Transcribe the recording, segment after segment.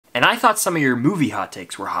And I thought some of your movie hot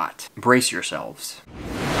takes were hot. Brace yourselves.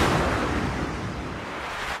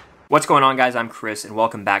 What's going on, guys? I'm Chris, and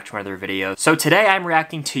welcome back to another video. So today I'm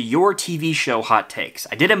reacting to your TV show hot takes.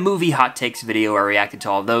 I did a movie hot takes video where I reacted to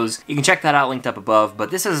all of those. You can check that out linked up above,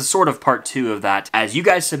 but this is a sort of part 2 of that, as you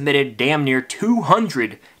guys submitted damn near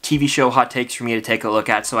 200 TV show hot takes for me to take a look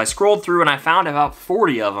at, so I scrolled through and I found about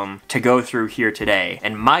 40 of them to go through here today.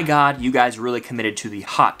 And my god, you guys really committed to the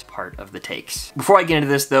hot part of the takes. Before I get into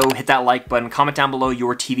this though, hit that like button, comment down below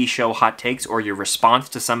your TV show hot takes or your response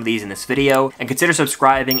to some of these in this video, and consider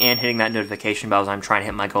subscribing and hitting that notification bell as I'm trying to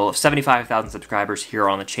hit my goal of 75,000 subscribers here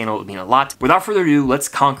on the channel. It would mean a lot. Without further ado, let's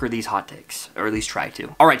conquer these hot takes, or at least try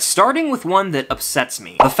to. Alright, starting with one that upsets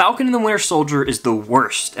me. The Falcon and the Winter Soldier is the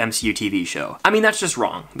worst MCU TV show. I mean, that's just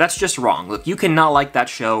wrong. That's just wrong. Look, you cannot like that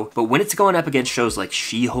show, but when it's going up against shows like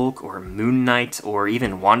She-Hulk or Moon Knight or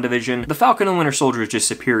even WandaVision, The Falcon and the Winter Soldier is just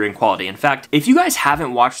superior in quality. In fact, if you guys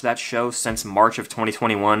haven't watched that show since March of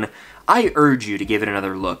 2021, I urge you to give it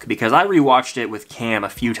another look, because I rewatched it with Cam a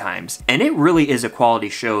few times, and it really is a quality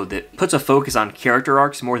show that puts a focus on character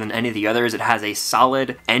arcs more than any of the others. It has a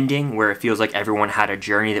solid ending where it feels like everyone had a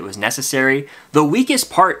journey that was necessary. The weakest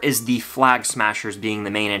part is the Flag Smashers being the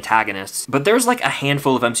main antagonists, but there's like a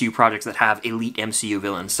handful of MCU projects that have elite MCU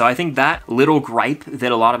villains, so I think that little gripe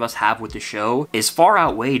that a lot of us have with the show is far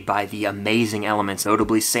outweighed by the amazing elements,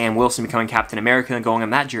 notably Sam Wilson becoming Captain America and going on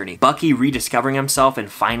that journey, Bucky rediscovering himself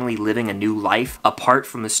and finally living a new life apart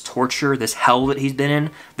from this torture, this hell that he's been in.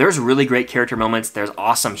 There's really great character moments. There's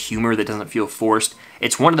awesome humor that doesn't feel forced.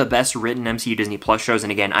 It's one of the best written MCU Disney Plus shows,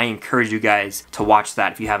 and again, I encourage you guys to watch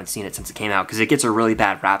that if you haven't seen it since it came out, because it gets a really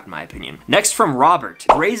bad rap in my opinion. Next from Robert,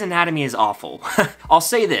 Grey's Anatomy is awful. I'll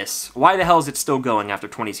say this, why the hell is it still going after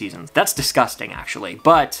 20 seasons? That's disgusting, actually,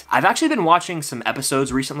 but I've actually been watching some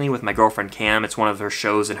episodes recently with my girlfriend Cam. It's one of her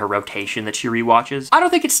shows in her rotation that she rewatches. I don't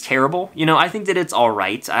think it's terrible, you know, I think that it's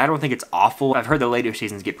alright. I don't think it's awful. I've heard the later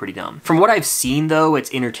seasons get pretty dumb. From what I've seen though,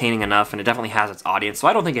 it's entertaining enough and it definitely has its audience, so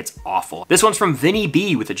I don't think it's awful. This one's from Vinny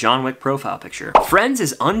B with a John Wick profile picture. Friends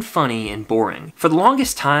is unfunny and boring. For the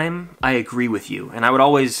longest time, I agree with you, and I would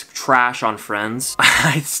always trash on Friends.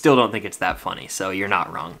 I still don't think it's that funny, so you're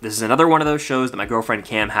not wrong. This is another one of those shows that my girlfriend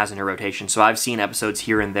Cam has in her rotation, so I've seen episodes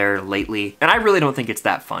here and there lately, and I really don't think it's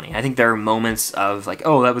that funny. I think there are moments of like,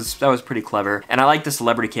 oh, that was pretty clever, and I like the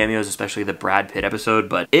celebrity cameos, especially the Brad Pitt episode,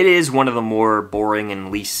 but it is one of the more boring and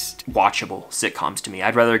least watchable sitcoms to me.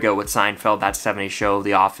 I'd rather go with Seinfeld, That 70s Show,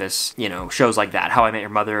 The Office, you know, shows like that. How I Met Your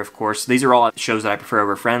Mother, of course. These are all shows that I prefer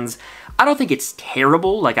over Friends. I don't think it's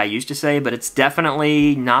terrible, like I used to say, but it's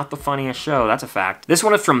definitely not the funniest show, that's a fact. This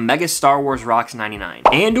one is from Mega Star Wars Rocks 99.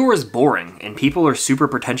 Andor is boring, and people are super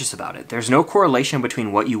pretentious about it. There's no correlation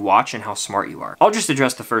between what you watch and how smart you are. I'll just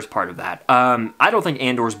address the first part of that. I don't think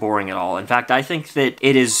Andor's boring at all. In fact, I think that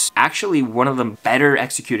it is actually one of the better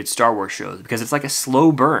executed Star Wars shows, because it's like a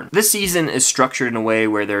slow burn. This season is structured in a way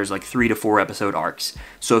where there's like 3 to 4 episode arcs.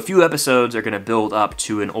 So a few episodes are going to build up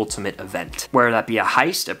to an ultimate event, whether that be a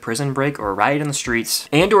heist, a prison break, or a riot in the streets.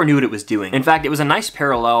 Andor knew what it was doing. In fact, it was a nice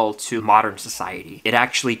parallel to modern society. It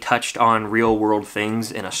actually touched on real world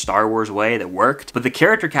things in a Star Wars way that worked, but the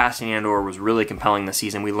character casting in Andor was really compelling this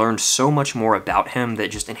season. We learned so much more about him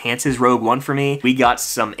that just enhances Rogue One for me. We got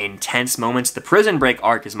some intense moments. The prison break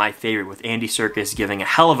arc is my favorite, with Andy Serkis giving a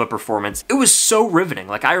hell of a performance. It was so riveting.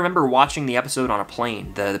 Like, I remember watching the episode on a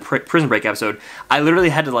plane, the prison break episode. I literally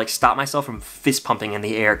had to like stop myself from fist pumping in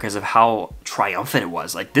the air because of how triumphant it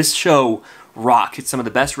was. Like, this show rocked. It's some of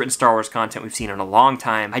the best written Star Wars content we've seen in a long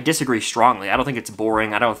time. I disagree strongly. I don't think it's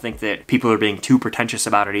boring. I don't think that people are being too pretentious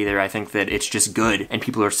about it either. I think that it's just good, and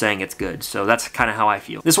people are saying it's good. So that's kind of how I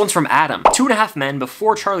feel. This one's from Adam. 2.5 Men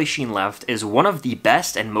Before Charlie Sheen Left is one of the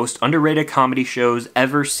best and most underrated comedy shows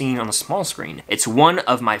ever seen on the small screen. It's one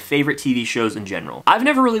of my favorite TV shows in general. I've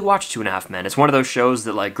never really watched 2.5 Men. It's one of those shows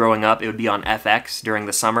that, like, growing up, it would be on FX during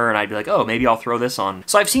the summer, and I'd be like, oh, maybe I'll throw this on.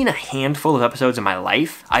 So I've seen a handful of episodes in my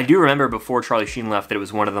life. I do remember before Charlie Sheen left that it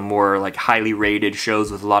was one of the more like highly rated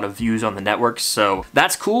shows with a lot of views on the networks, so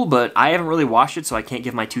that's cool, but I haven't really watched it, so I can't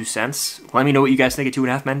give my 2 cents. Let me know what you guys think of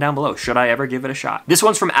 2.5 Men down below. Should I ever give it a shot? This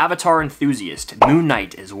one's from Avatar Enthusiast. Moon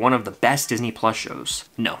Knight is one of the best Disney Plus shows.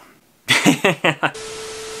 No.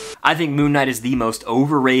 I think Moon Knight is the most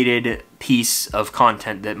overrated piece of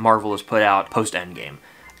content that Marvel has put out post-Endgame.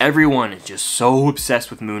 Everyone is just so obsessed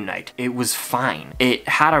with Moon Knight. It was fine. It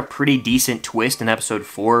had a pretty decent twist in episode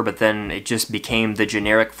 4, but then it just became the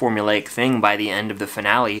generic formulaic thing by the end of the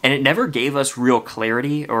finale, and it never gave us real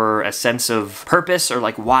clarity or a sense of purpose or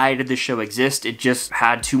like why did this show exist. It just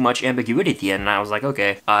had too much ambiguity at the end, and I was like,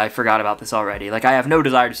 okay, I forgot about this already. Like, I have no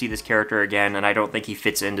desire to see this character again, and I don't think he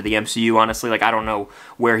fits into the MCU, honestly. Like, I don't know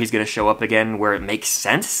where he's gonna show up again where it makes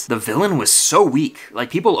sense. The villain was so weak. Like,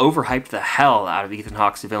 people overhyped the hell out of Ethan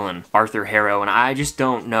Hawke's villain, Arthur Harrow, and I just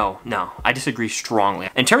don't know. No, I disagree strongly.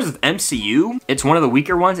 In terms of MCU, it's one of the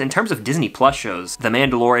weaker ones. In terms of Disney Plus shows, The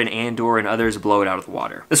Mandalorian, Andor, and others blow it out of the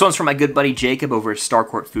water. This one's from my good buddy Jacob over at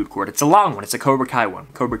Starcourt Food Court. It's a long one. It's a Cobra Kai one.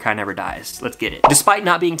 Cobra Kai never dies. Let's get it. Despite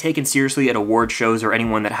not being taken seriously at award shows or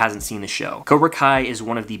anyone that hasn't seen the show, Cobra Kai is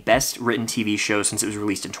one of the best written TV shows since it was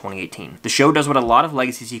released in 2018. The show does what a lot of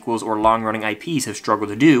legacy sequels or long-running IPs have struggled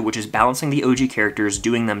to do, which is balancing the OG characters,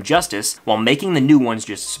 doing them justice, while making the new ones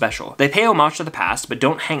just special. They pay homage to the past, but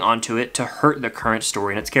don't hang on to it to hurt the current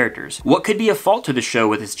story and its characters. What could be a fault to the show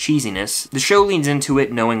with its cheesiness, the show leans into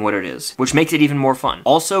it knowing what it is, which makes it even more fun.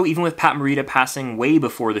 Also, even with Pat Morita passing way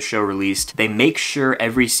before the show released, they make sure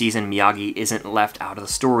every season Miyagi isn't left out of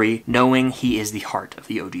the story, knowing he is the heart of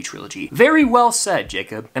the OG trilogy. Very well said,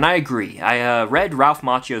 Jacob, and I agree. I read Ralph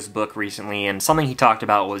Macchio's book recently, and something he talked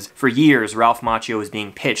about was, for years, Ralph Macchio was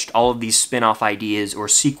being pitched all of these spin-off ideas or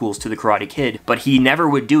sequels to The Karate Kid, but he never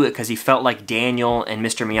would do it because he felt like Daniel and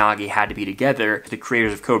Mr. Miyagi had to be together, the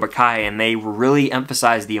creators of Cobra Kai, and they really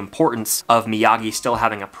emphasized the importance of Miyagi still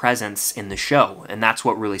having a presence in the show, and that's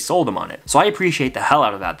what really sold him on it. So I appreciate the hell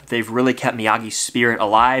out of that they've really kept Miyagi's spirit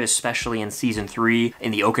alive, especially in season 3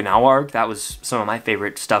 in the Okinawa arc. That was some of my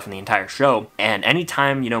favorite stuff in the entire show. And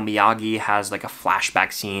anytime, you know, Miyagi has like a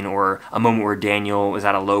flashback scene or a moment where Daniel is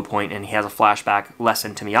at a low point and he has a flashback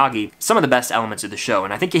lesson to Miyagi, some of the best elements of the show,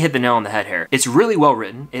 and I think you hit the nail on the head here. It's really well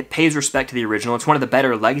written. It pays respect to the original. It's one of the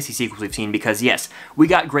better legacy sequels we've seen because, yes, we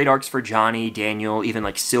got great arcs for Johnny, Daniel, even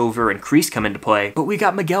like Silver and Kreese come into play, but we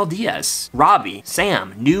got Miguel Diaz, Robbie,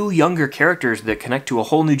 Sam, new younger characters that connect to a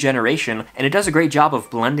whole new generation, and it does a great job of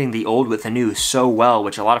blending the old with the new so well,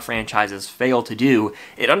 which a lot of franchises fail to do.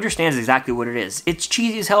 It understands exactly what it is. It's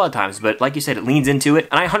cheesy as hell at times, but like you said, it leans into it,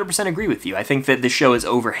 and I 100% agree with you. I think that this show is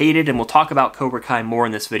overhated, and we'll talk about Cobra Kai more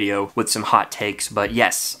in this video with some hot takes, but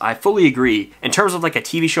yes, I fully agree. In terms of like a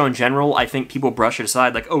TV show in general, I think people brush it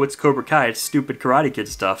aside like, oh, it's Cobra Kai, it's stupid Karate Kid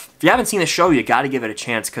stuff. If you haven't seen the show, you gotta give it a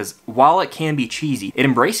chance, because while it can be cheesy, it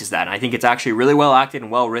embraces that, and I think it's actually really well acted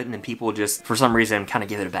and well written, and people just, for some reason, kind of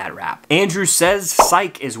give it a bad rap. Andrew says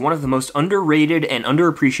Psych is one of the most underrated and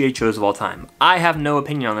underappreciated shows of all time. I have no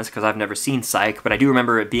opinion on this because I've never seen Psych, but I do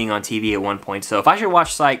remember it being on TV at one point, so if I should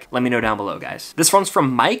watch Psych, let me know down below, guys. This one's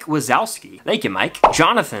from Mike Wazowski. Thank you, Mike.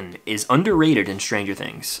 Jonathan is underrated in Stranger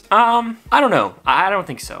Things. I don't know. I don't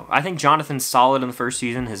think so. I think Jonathan's solid in the first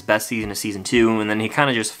season. His best season is season 2, and then he kind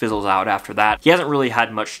of just fizzles out after that. He hasn't really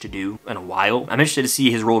had much to do in a while. I'm interested to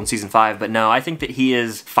see his role in season 5, but no, I think that he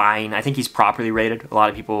is fine. I think he's properly rated. A lot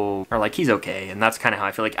of people are like, he's okay, and that's kind of how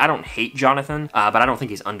I feel. Like, I don't hate Jonathan, but I don't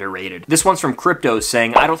think he's underrated. This one's from Crypto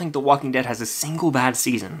saying, I don't think The Walking Dead has a single bad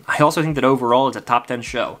season. I also think that overall it's a top 10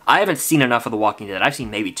 show. I haven't seen enough of The Walking Dead. I've seen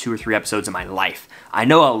maybe 2 or 3 episodes in my life. I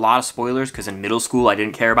know a lot of spoilers because in middle school I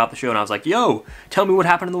didn't care about the show and I was like, yo, tell me what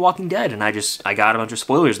happened in The Walking Dead, and I got a bunch of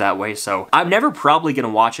spoilers that way, so I'm never probably gonna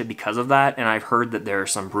watch it because of that, and I've heard that there are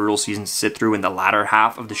some brutal seasons to sit through in the latter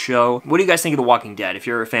half of the show. What do you guys think of The Walking Dead? If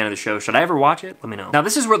you're a fan of the show, should I ever watch it? Let me know. Now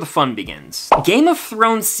this is where the fun begins. Game of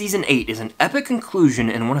Thrones Season 8 is an epic conclusion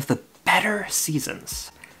and one of the better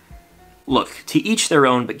seasons. Look, to each their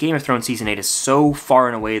own, but Game of Thrones Season 8 is so far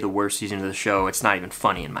and away the worst season of the show, it's not even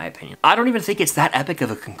funny in my opinion. I don't even think it's that epic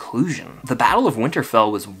of a conclusion. The Battle of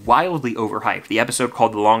Winterfell was wildly overhyped. The episode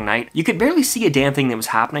called The Long Night, you could barely see a damn thing that was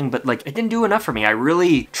happening, but like, it didn't do enough for me. I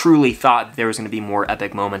really, truly thought there was going to be more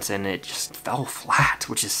epic moments, and it just fell flat,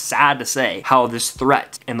 which is sad to say. How this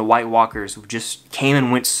threat and the White Walkers just came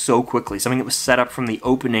and went so quickly. Something that was set up from the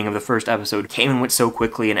opening of the first episode came and went so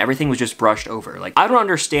quickly, and everything was just brushed over. Like, I don't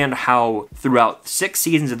understand how throughout 6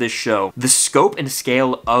 seasons of this show, the scope and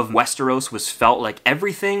scale of Westeros was felt like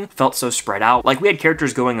everything felt so spread out. Like, we had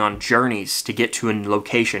characters going on journeys to get to a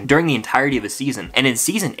location during the entirety of a season. And in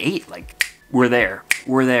season 8, like, we're there.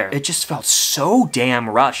 We're there. It just felt so damn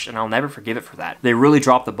rushed, and I'll never forgive it for that. They really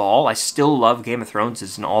dropped the ball. I still love Game of Thrones.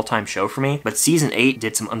 It's an all-time show for me, but season 8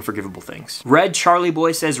 did some unforgivable things. Red Charlie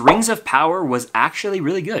Boy says, Rings of Power was actually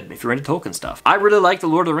really good if you're into Tolkien stuff. I really like the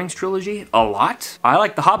Lord of the Rings trilogy a lot. I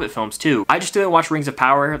like the Hobbit films too. I just didn't watch Rings of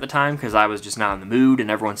Power at the time because I was just not in the mood, and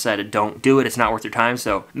everyone said, don't do it, it's not worth your time,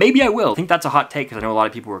 so maybe I will. I think that's a hot take because I know a lot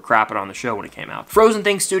of people were crapping on the show when it came out. Frozen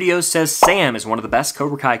Thing Studios says, Sam is one of the best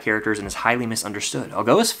Cobra Kai characters and is highly misunderstood. I'll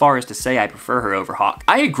go as far as to say I prefer her over Hawk.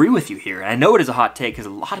 I agree with you here, and I know it is a hot take because a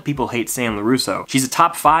lot of people hate Sam LaRusso. She's a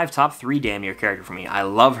top 5, top 3 damn near character for me. I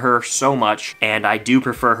love her so much, and I do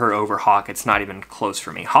prefer her over Hawk. It's not even close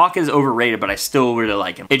for me. Hawk is overrated, but I still really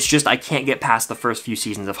like him. It's just I can't get past the first few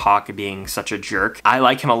seasons of Hawk being such a jerk. I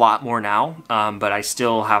like him a lot more now, but I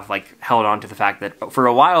still have like held on to the fact that for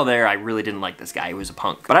a while there, I really didn't like this guy. He was a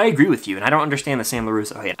punk. But I agree with you, and I don't understand the Sam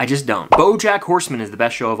LaRusso hate. I just don't. BoJack Horseman is the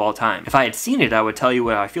best show of all time. If I had seen it, I would tell you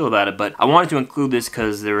what I feel about it, but I wanted to include this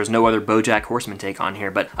because there was no other BoJack Horseman take on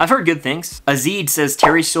here, but I've heard good things. Azid says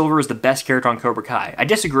Terry Silver is the best character on Cobra Kai. I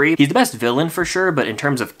disagree. He's the best villain for sure, but in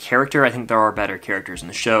terms of character, I think there are better characters in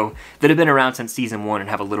the show that have been around since season 1 and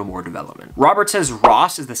have a little more development. Robert says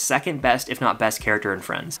Ross is the second best, if not best, character in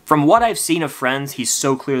Friends. From what I've seen of Friends, he's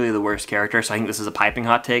so clearly the worst character, so I think this is a piping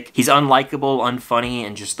hot take. He's unlikable, unfunny,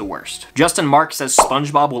 and just the worst. Justin Mark says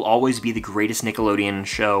SpongeBob will always be the greatest Nickelodeon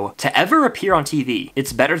show to ever appear on TV.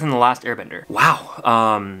 It's better than The Last Airbender.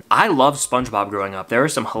 Wow. I loved SpongeBob growing up. There are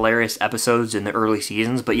some hilarious episodes in the early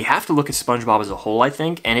seasons, but you have to look at SpongeBob as a whole, I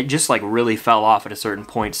think, and it just like really fell off at a certain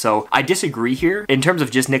point, so I disagree here. In terms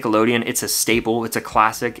of just Nickelodeon, it's a staple, it's a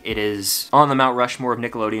classic, it is on the Mount Rushmore of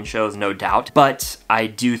Nickelodeon shows, no doubt, but I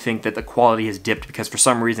do think that the quality has dipped because for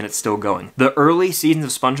some reason it's still going. The early seasons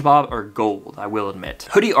of SpongeBob are gold, I will admit.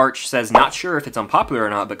 Hoodie Arch says, not sure if it's unpopular or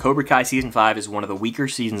not, but Cobra Kai Season 5 is one of the weaker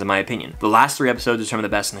seasons in my opinion. The last 3 episodes are some of the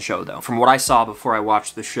best in the show though. From what I saw before I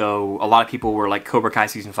watched the show, a lot of people were like, Cobra Kai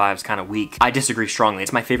Season 5 is kind of weak. I disagree strongly.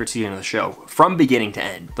 It's my favorite season of the show, from beginning to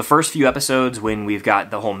end. The first few episodes when we've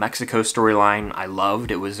got the whole Mexico storyline, I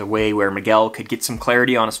loved. It was a way where Miguel could get some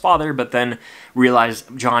clarity on his father, but then realize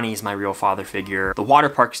Johnny's my real father figure. The water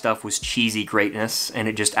park stuff was cheesy greatness, and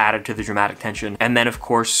it just added to the dramatic tension. And then, of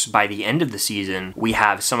course, by the end of the season, we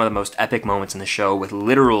have some of the most epic moments in the show with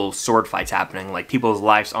literal sword fights happening, like people's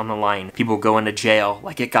lives on the line, people going to jail.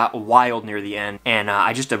 Like, it got wild near the end, and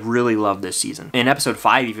I just really loved this season. In episode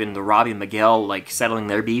 5, even the Robbie and Miguel, like, settling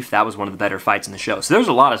their beef, that was one of the better fights in the show. So there's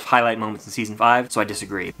a lot of highlight moments in season 5, so I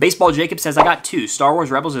disagree. Baseball Jacob says, I got 2. Star Wars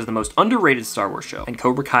Rebels is the most underrated Star Wars show, and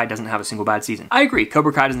Cobra Kai doesn't have a single bad season. I agree,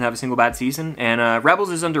 Cobra Kai doesn't have a single bad season, and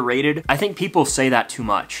Rebels is underrated. I think people say that too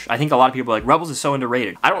much. I think a lot of people are like, Rebels is so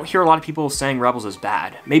underrated. I don't hear a lot of people saying Rebels is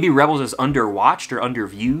bad. Maybe Rebels is underwatched or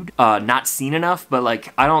underviewed, not seen enough, but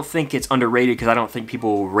like, I don't think it's underrated because I don't think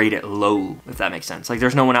people rate it low, if that makes sense. Like,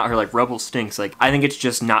 there's no one out here like, Rebels stinks. Like, I think it's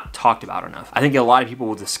just not talked about enough. I think a lot of people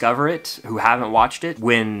will discover it who haven't watched it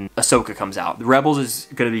when Ahsoka comes out. Rebels is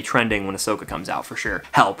going to be trending when Ahsoka comes out for sure.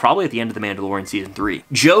 Hell, probably at the end of The Mandalorian Season 3.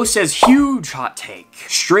 Joe says, huge hot take.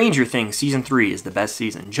 Stranger Things Season 3 is the best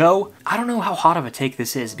season. Joe, I don't know how hot of a take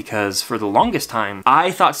this is because for the longest time,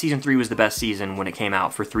 I thought Season 3 was the best season when it came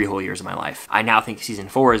out for 3 whole years of my life. I now think Season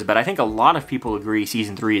 4 is, but I think a lot of people agree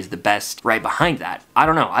Season 3 is the best right behind that. I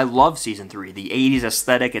don't know. I love Season 3. The 80s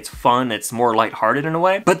aesthetic, it's fun, it's more lighthearted in a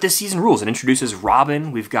way, but this season rules. It introduces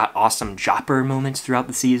Robin. We've got awesome Chopper moments throughout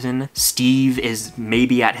the season. Steve is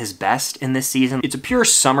maybe at his best in this season. It's a pure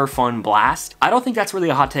summer fun blast. I don't think that's really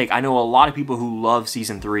a hot take. I know a lot of people who love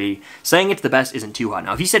Season 3. Saying it's the best isn't too hot.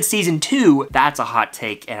 Now, if you said Season 2, that's a hot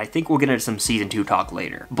take, and I think we'll get into some Season 2 talk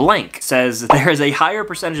later. Blank says, there is a higher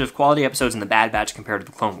percentage of quality episodes in the Bad Batch compared to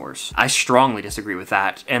the Clone Wars. I strongly disagree with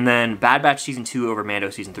that. And then Bad Batch Season 2 over Mando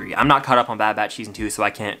Season 3. I'm not caught up on Bad Batch Season 2, so I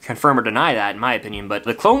can't confirm or deny that in my opinion, but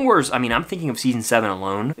the Clone Wars, I mean, I'm thinking of Season 7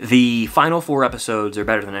 alone. The final 4 episodes are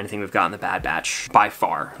better than anything we've got in the Bad Batch, by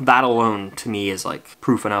far. That alone, to me, is like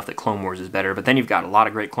proof enough that Clone Wars is better, but then you've got a lot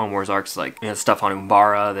of great Clone Wars arcs, like, you know, stuff on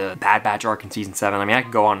Umbara, the Bad Batch arc in Season 7. I mean, I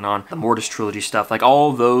could go on and on. The Mortis trilogy stuff, like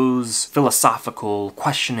all those philosophical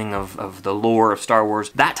questioning of the lore of Star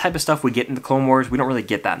Wars, that type of stuff we get in the Clone Wars. We don't really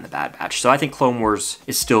get that in the Bad Batch. So I think Clone Wars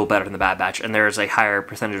is still better than the Bad Batch, and there's a higher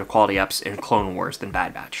percentage of quality ups in Clone Wars than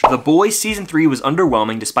Bad Batch. The Boys Season 3 was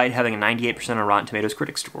underwhelming despite having a 98% on Rotten Tomatoes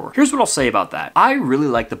critic score. Here's what I'll say about that. I really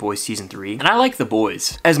like The Boys Season 3, and I like The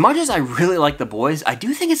Boys. As much as I really like The Boys, I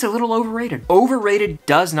do think it's a little overrated. Overrated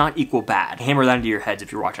does not equal bad. Hammer that into your heads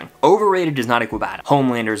if you're watching. Overrated does not equal bad.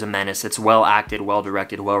 Homelander's a menace. It's well acted, well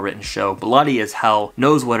directed, well written show. Bloody as hell,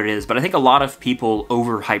 knows what it is, but I think a lot of people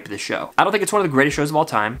overhype the show. I don't think it's one of the greatest shows of all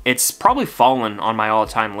time. It's probably fallen on my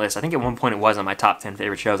all-time all-time list. I think at one point it was on my top 10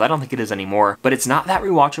 favorite shows. I don't think it is anymore, but it's not that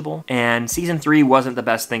rewatchable, and season 3 wasn't the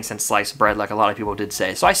best thing since sliced bread, like a lot of people did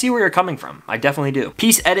say. So I see where you're coming from. I definitely do.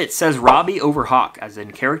 Peace Edit says Robbie over Hawk, as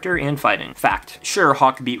in character and fighting. Fact. Sure,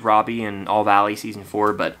 Hawk beat Robbie in All Valley season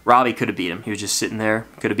 4, but Robbie could have beat him. He was just sitting there.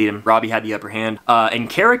 Could have beat him. Robbie had the upper hand. In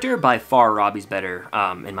character, by far, Robbie's better,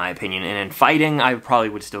 in my opinion. And in fighting, I probably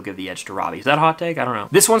would still give the edge to Robbie. Is that a hot take? I don't know.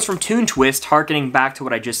 This one's from Toon Twist, harkening back to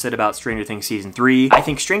what I just said about Stranger Things Season 3. I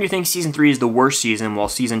think Stranger Things Season 3 is the worst season, while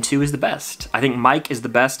Season 2 is the best. I think Mike is the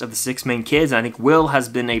best of the 6 main kids, and I think Will has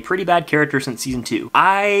been a pretty bad character since Season 2.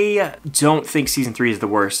 I don't think Season 3 is the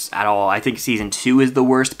worst at all. I think Season 2 is the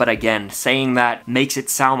worst, but again, saying that makes it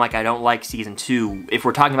sound like I don't like Season 2. If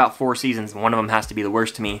we're talking about 4 seasons, one of them has to be the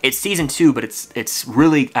worst to me. It's Season 2, but it's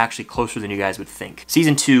really actually closer than you guys would think.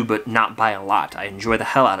 Season 2, but not by a lot. I enjoy the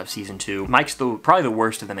hell out of Season 2. Mike's probably the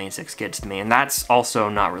worst of the main 6 kids to me, and that's also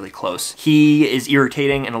not really close. He is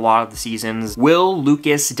irritating in a lot of the seasons. Will,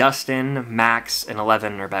 Lucas, Dustin, Max, and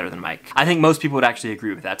 11 are better than Mike. I think most people would actually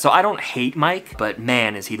agree with that. So I don't hate Mike, but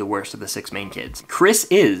man, is he the worst of the 6 main kids. Chris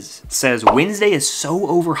says Wednesday is so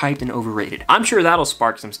overhyped and overrated. I'm sure that'll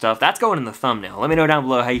spark some stuff. That's going in the thumbnail. Let me know down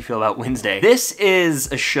below how you feel about Wednesday. This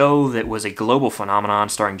is a show that was a global phenomenon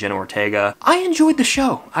starring Jenna Ortega. I enjoyed the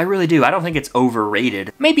show. I really do. I don't think it's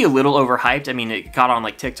overrated. Maybe a little overhyped. I mean, it got on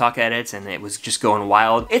like TikTok edits and it was just going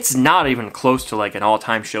wild. It's not even close to like an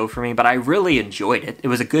all-time show for me, but I really enjoyed it. It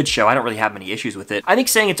was a good show. I don't really have many issues with it. I think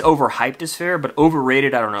saying it's overhyped is fair, but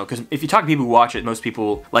overrated, I don't know. Because if you talk to people who watch it, most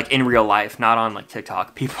people, like in real life, not on like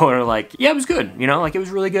TikTok, people are like, yeah, it was good. You know, like it was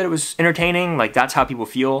really good. It was entertaining. Like that's how people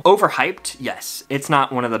feel. Overhyped, yes. It's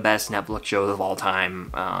not one of the best Netflix shows of all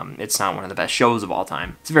time. It's not one of the best shows of all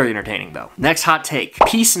time. It's very entertaining though. Next hot take.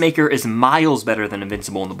 Peacemaker is miles better than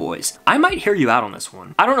Invincible and The Boys. I might hear you out on this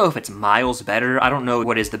one. I don't know if it's miles better. I don't know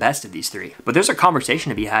what is the best of these 3, but there's a conversation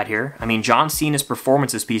to be had here. I mean, John Cena's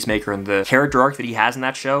performance as Peacemaker and the character arc that he has in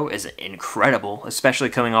that show is incredible, especially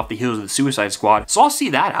coming off the heels of the Suicide Squad. So I'll see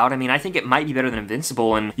that out. I mean, I think it might be better than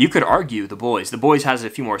Invincible, and you could argue The Boys. The Boys has a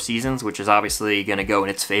few more seasons, which is obviously gonna go in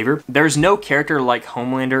its favor. There's no character like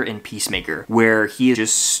Homelander in Peacemaker, where he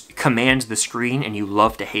just commands the screen and you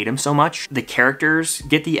love to hate him so much. The characters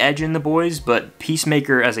get the edge in The Boys, but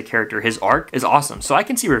Peacemaker as a character, his arc is awesome. So I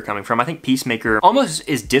can see where you're coming from. I think Peacemaker almost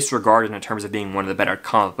is disregarded in terms of being one of the better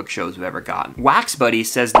comic book shows we've ever gotten. Wax Buddy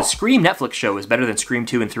says the Scream Netflix show is better than Scream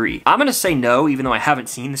 2 and 3. I'm gonna say no, even though I haven't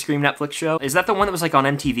seen the Scream Netflix show. Is that the one that was like on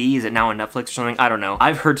MTV? Is it now on Netflix or something? I don't know.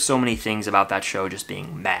 I've heard so many things about that show just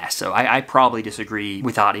being meh, so I probably disagree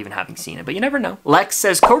without even having seen it, but you never know. Lex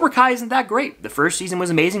says Cobra Kai isn't that great. The first season was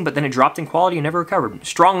amazing, but then it dropped in quality and never recovered.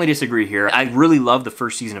 Strongly disagree here. I really love the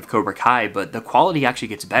first season of Cobra Kai, but the quality actually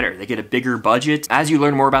gets better. They get a bigger budget. As you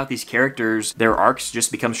learn more about these characters, their arcs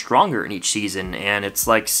just become stronger in each season, and it's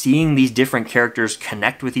like seeing these different characters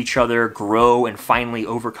connect with each other, grow, and finally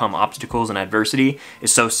overcome obstacles and adversity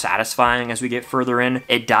is so satisfying as we get further in.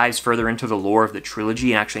 It dives further into the lore of the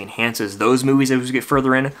trilogy and actually enhances those movies as we get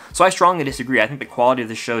further in. So I strongly disagree. I think the quality of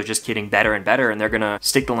the show is just getting better and better, and they're gonna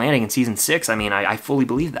stick the landing in season 6. I mean, I fully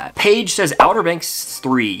believe that. Paige says Outer Banks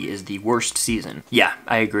 3 is the worst season. Yeah,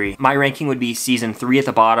 I agree. My ranking would be season 3 at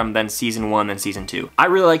the bottom, then season 1, then season 2. I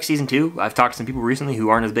really like season 2. I've talked to some people recently who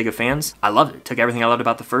aren't as big of fans. I loved it. Took everything I loved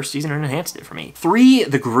about the first season and enhanced it for me. 3,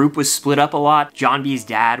 the group was split up a lot. John B's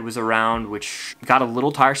dad was around, which got a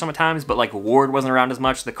little tiresome at times, but like Ward wasn't around as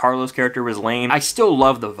much. The Carlos character was lame. I still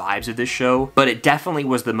love the vibes of this show, but it definitely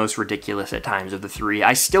was the most ridiculous at times of the 3.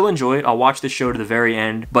 I still enjoy it. I'll watch the show to the very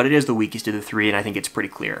end, but it is the weakest of the 3, and I think it's pretty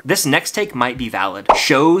clear. This next take might be valid.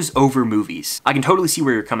 Shows over movies. I can totally see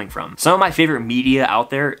where you're coming from. Some of my favorite media out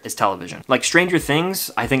there is television. Like Stranger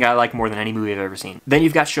Things, I think I like more than any movie I've ever seen. Then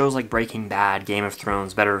you've got shows like Breaking Bad, Game of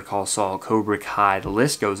Thrones, Better Call Saul, Cobra Kai, the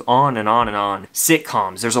list goes on and on and on.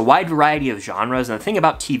 Sitcoms, there's a wide variety of genres, and the thing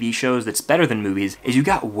about TV shows that's better than movies is you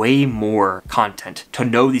got way more content to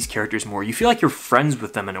know these characters more. You feel like you're friends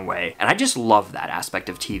with them in a way, and I just love that aspect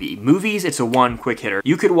of TV. Movies, it's a one quick hitter.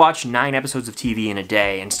 You could watch 9 episodes of TV in a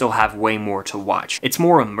day and still have way more to watch. It's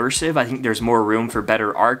more immersive. I think there's more room for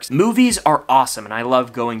better arcs. Movies are awesome, and I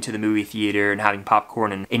love going to the movie theater and having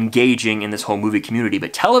popcorn and engaging in this whole movie community,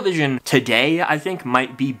 but television today, I think,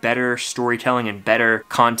 might be better storytelling and better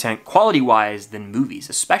content quality-wise than movies,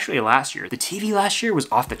 especially last year. The TV last year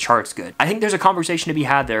was off the charts good. I think there's a conversation to be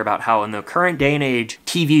had there about how in the current day and age,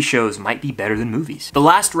 TV shows might be better than movies. The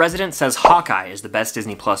Last Resident says Hawkeye is the best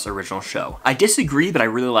Disney Plus original show. I disagree, but I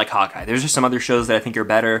really like Hawkeye. There's just some other shows that I think are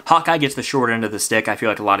better. Hawkeye gets the short end of the stick. I feel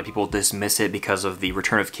like a lot of people dismiss it because of the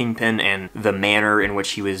return of Kingpin and the manner in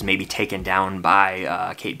which he was maybe taken down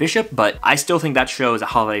by Kate Bishop, but I still think that show is a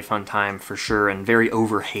holiday fun time for sure and very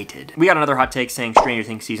overhated. We got another hot take saying Stranger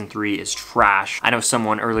Things Season 3 is trash. I know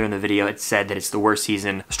someone earlier in the video had said that it's the worst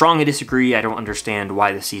season. Strongly disagree. I don't understand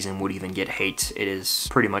why the season would even get hate. It is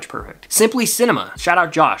pretty much perfect. Simply Cinema, shout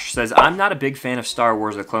out Josh, says, I'm not a big fan of Star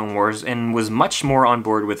Wars or Clone Wars and was much more on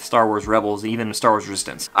board with Star Wars Rebels, even Star Wars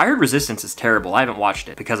Resistance. I heard Resistance is terrible. I haven't watched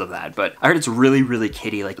it because of that, but I heard it's really, really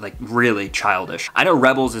kiddie, like really childish. I know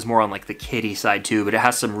Rebels is more on like the kiddie side too, but it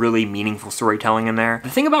has some really meaningful storytelling in there. The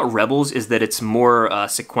thing about Rebels is that it's more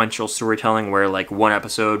sequential storytelling where like one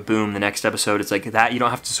episode, boom, the next episode, it's like that. You don't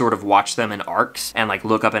have to sort of watch them in arcs and like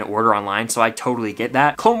look up in order online, so I totally get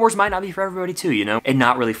that. Clone Wars might not be for everybody too, you know, and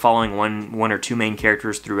not really following one or two main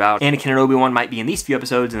characters throughout. Anakin and Obi-Wan might be in these few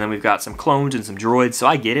episodes, and then we've got some clones and some droids, so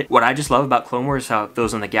I get it. What I just love about Clone Wars is how it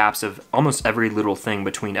fills in the gaps of almost every little thing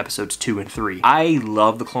between episodes 2 and 3. I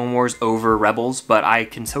love the Clone Wars over Rebels, but I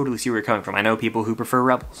can totally see where you're coming from. I know people who prefer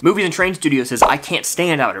Rebels. Movies and Train Studio says, I can't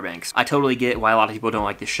stand Outer Banks. I totally get why a lot of people don't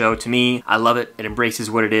like this show. To me, I love it. It embraces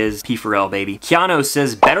what it is. P4L, baby. Keanu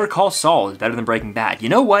says, Better Call Saul is better than Breaking Bad. You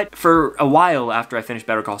know what? For a while after I finished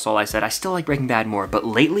Better Call Saul, I said, I still like Breaking Bad more, but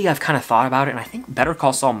lately I've kind of thought about it, and I think Better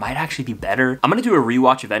Call Saul might actually be better. I'm gonna do a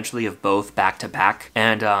rewatch eventually of both back to back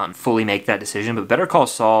and fully make that decision, but Better Call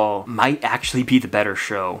Saul might actually be the better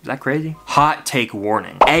show. Is that crazy? Hot take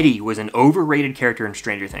warning. Eddie was an overrated character in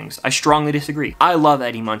Stranger Things. I strongly disagree. I love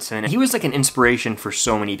Eddie Munson. He was like an inspiration for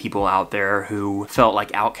so many people out there who felt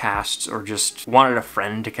like outcasts or just wanted a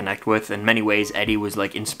friend to connect with. In many ways, Eddie was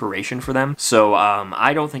like inspiration for them. So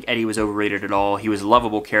I don't think Eddie was overrated at all. He was a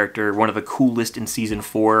lovable character, one of the coolest in season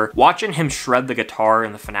 4. Watching him shred the guitar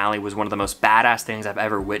in the finale was one of the most badass things I've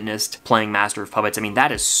ever witnessed playing Master of Puppets. I mean,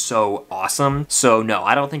 that is so awesome. So no,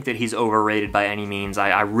 I don't think that he's overrated by any means.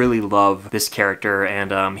 I really love this character,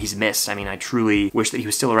 and he's missed. I mean, I truly wish that he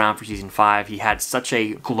was still around for season 5. He had such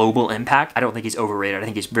a global impact. I don't think he's overrated. I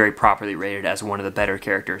think he's very properly rated as one of the better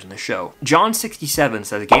characters in the show. John67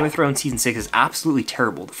 says, Game of Thrones season 6 is absolutely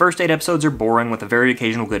terrible. The first 8 episodes are boring with a very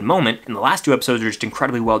occasional good moment, and the last 2 episodes are just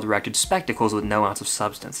incredibly well-directed spectacles with no ounce of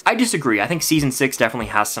substance. I disagree. I think season 6 definitely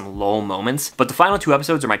has some lull moments, but the final 2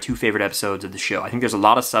 episodes are my 2 favorite episodes of the show. I think there's a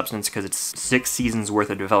lot of substance because it's 6 seasons worth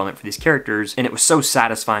of development for these characters, and it was so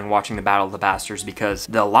satisfying watching the Battle of the Bastards because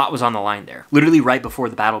a lot was on the line there. Literally right before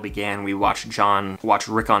the battle began, we watched John watch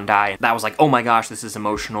Rickon die. That was like, oh my gosh, this is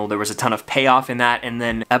emotional. There was a ton of payoff in that, and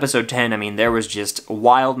then episode 10, I mean, there was just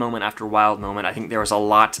wild moment after wild moment. I think there was a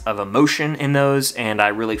lot of emotion in those, and I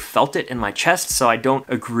really felt it in my chest, so I don't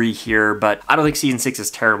agree here, but I don't think season 6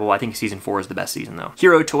 is terrible. I think season 4 is the best season though.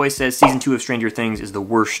 Hero Toy says season 2 of Stranger Things is the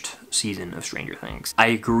worst season of Stranger Things. I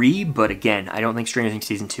agree, but again, I don't think Stranger Things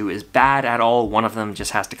season 2 is bad at all. One of them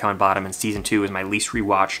just has to come in bottom, and season 2 is my least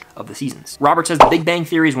rewatched of the seasons. Robert says The Big Bang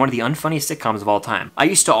Theory is one of the unfunniest sitcoms of all time. I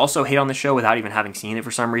used to also hate on the show without even having seen it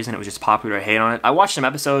for some reason. It was just popular to hate on it. I watched some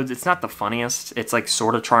episodes. It's not the funniest. It's like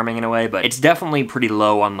sort of charming in a way, but it's definitely pretty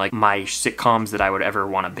low on like my sitcoms that I would ever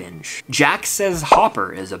want to binge. Jack says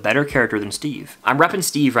Hopper is a better character than Steve. I'm repping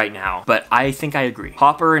Steve right now, but I think I agree.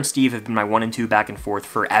 Hopper and Steve have been my 1 and 2 back and forth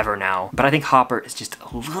forever now, but I think Hopper is just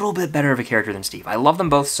a little bit better of a character than Steve. I love them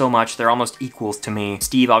both so much. They're almost equals to me.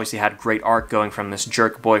 Steve obviously had great arc going from this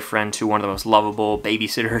jerk boyfriend to one of the most lovable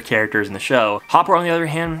babysitter characters in the show. Hopper, on the other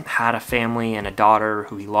hand, had a family and a daughter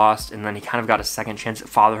who he lost, and then he kind of got a second chance at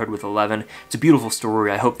fatherhood with Eleven. It's a beautiful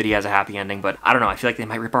story. I hope that he has a happy ending, but I don't know. I feel like they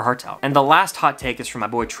might rip our hearts out. And the last hot take is from my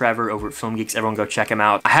boy Trevor over at Film Geeks. Everyone go check him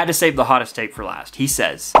out. I had to save the hottest take for last. He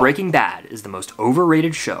says, Breaking Bad is the most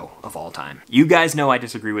overrated show of all time. You guys know I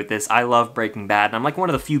disagree with this. I love Breaking Bad, and I'm like one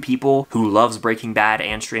of the few people who loves Breaking Bad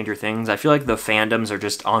and Stranger Things. I feel like the fandoms are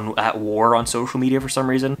just at war on social media for some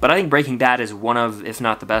reason, but I think Breaking Bad is one of, if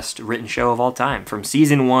not the best written show of all time. From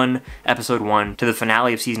season 1, episode 1, to the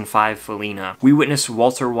finale of season 5, Felina, we witness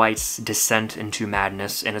Walter White's descent into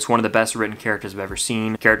madness, and it's one of the best written characters I've ever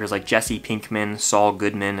seen. Characters like Jesse Pinkman, Saul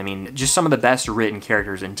Goodman, I mean, just some of the best written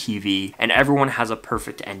characters in TV, and everyone has a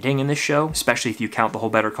perfect ending in this show, especially if you count the whole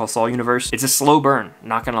Better Call Saul universe. It's a slow burn,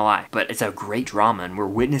 not gonna lie, but it's a great drama, and we're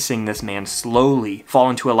witnessing this man slowly fall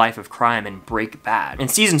into a life of crime and break bad. And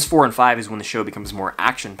seasons 4 and 5 is when the show becomes more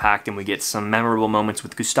action-packed, and we get some memorable moments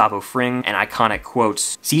with Gustavo Fring and iconic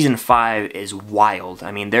quotes. Season 5 is wild.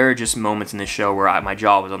 I mean, there are just moments in this show where my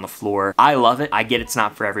jaw was on the floor. I love it. I get it's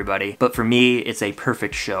not for everybody, but for me, it's a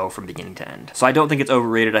perfect show from beginning to end. So I don't think it's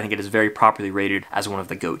overrated. I think it is very properly rated as one of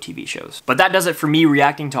the GOAT TV shows. videos. But that does it for me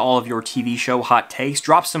reacting to all of your TV show hot takes.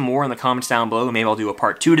 Drop some more in the comments down below. Maybe I'll do a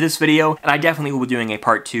part 2 to this video, and I definitely will be doing a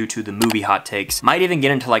part 2 to the movie hot takes. Might even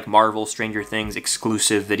get into like Marvel, Stranger Things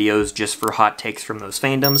exclusive videos just for hot takes from those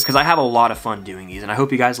fandoms, because I have a lot of fun doing these, and I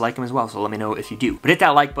hope you guys like them as well, so let me know if you do. But hit that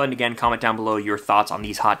like button again, comment down below your thoughts on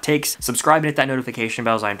these hot takes, subscribe and hit that notification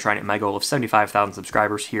bell as I am trying to hit my goal of 75,000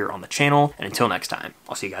 subscribers here on the channel, and until next time,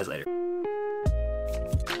 I'll see you guys later.